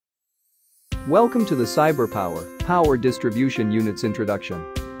Welcome to the CyberPower Power Distribution Units introduction.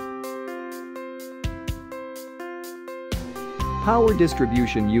 Power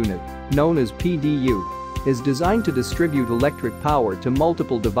Distribution Unit, known as PDU, is designed to distribute electric power to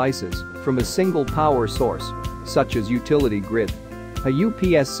multiple devices from a single power source, such as utility grid, a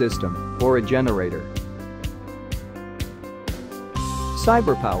UPS system, or a generator.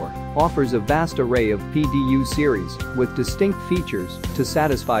 CyberPower offers a vast array of PDU series with distinct features to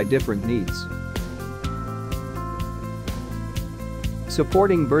satisfy different needs.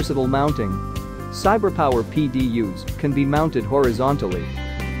 Supporting versatile mounting, CyberPower PDUs can be mounted horizontally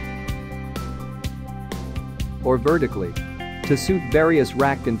or vertically to suit various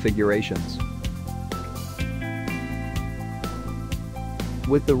rack configurations.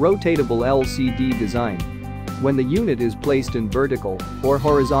 With the rotatable LCD design, when the unit is placed in vertical or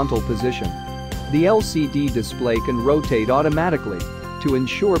horizontal position, the LCD display can rotate automatically to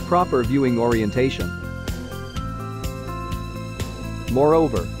ensure proper viewing orientation.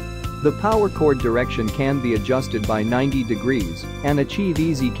 Moreover, the power cord direction can be adjusted by 90 degrees and achieve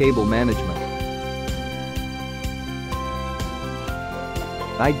easy cable management.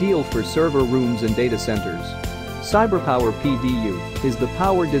 Ideal for server rooms and data centers, CyberPower PDU is the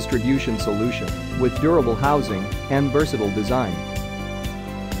power distribution solution with durable housing and versatile design.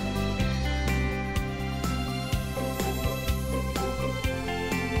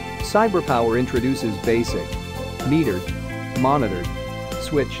 CyberPower introduces basic, metered, monitored,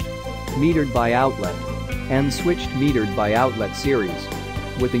 switched, metered by outlet, and switched metered by outlet series,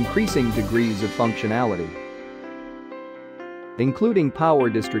 with increasing degrees of functionality, including power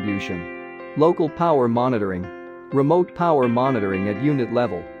distribution, local power monitoring, remote power monitoring at unit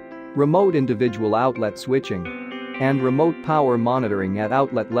level, remote individual outlet switching, and remote power monitoring at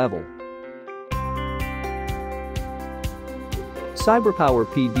outlet level. CyberPower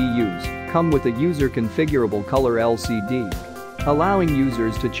PDUs come with a user-configurable color LCD, allowing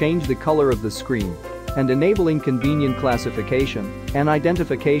users to change the color of the screen and enabling convenient classification and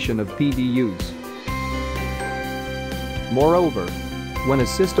identification of PDUs. Moreover, when a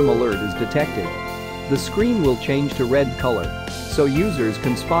system alert is detected, the screen will change to red color, so users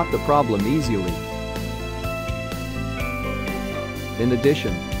can spot the problem easily. In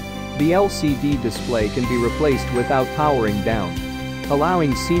addition, the LCD display can be replaced without powering down,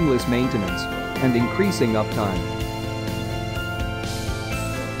 allowing seamless maintenance and increasing uptime.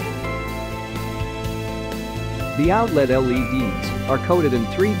 The outlet LEDs are coded in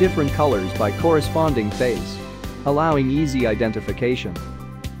 3 different colors by corresponding phase, allowing easy identification.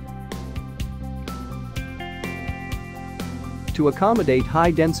 To accommodate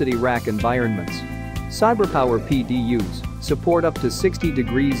high-density rack environments, CyberPower PDUs support up to 60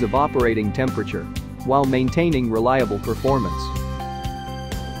 degrees of operating temperature while maintaining reliable performance.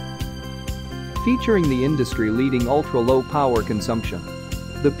 Featuring the industry-leading ultra-low power consumption,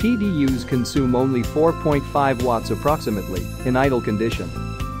 the PDUs consume only 4.5 watts approximately in idle condition,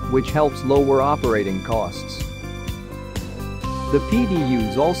 which helps lower operating costs. The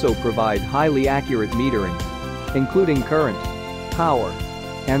PDUs also provide highly accurate metering, including current, power,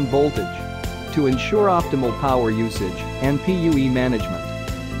 and voltage, to ensure optimal power usage and PUE management.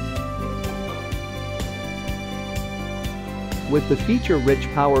 With the feature-rich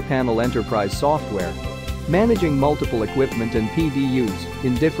PowerPanel Enterprise software, managing multiple equipment and PDUs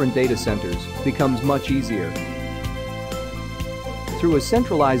in different data centers becomes much easier. Through a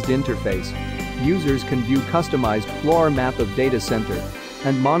centralized interface, users can view customized floor map of data center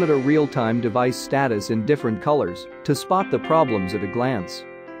and monitor real-time device status in different colors to spot the problems at a glance.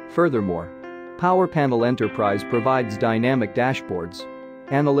 Furthermore, PowerPanel Enterprise provides dynamic dashboards,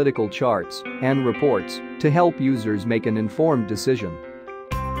 analytical charts, and reports to help users make an informed decision.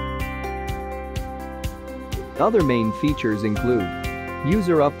 Other main features include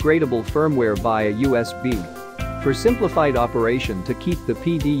user-upgradable firmware via USB for simplified operation to keep the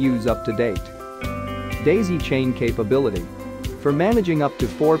PDUs up to date, daisy chain capability for managing up to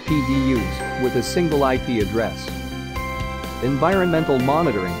 4 PDUs with a single IP address, environmental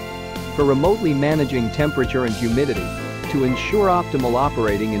monitoring for remotely managing temperature and humidity to ensure optimal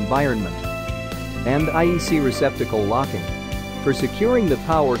operating environment, and IEC receptacle locking for securing the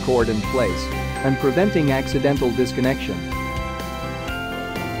power cord in place and preventing accidental disconnection.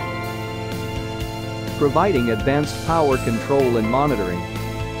 Providing advanced power control and monitoring,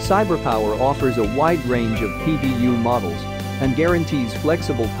 CyberPower offers a wide range of PDU models and guarantees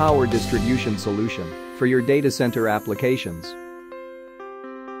flexible power distribution solution for your data center applications.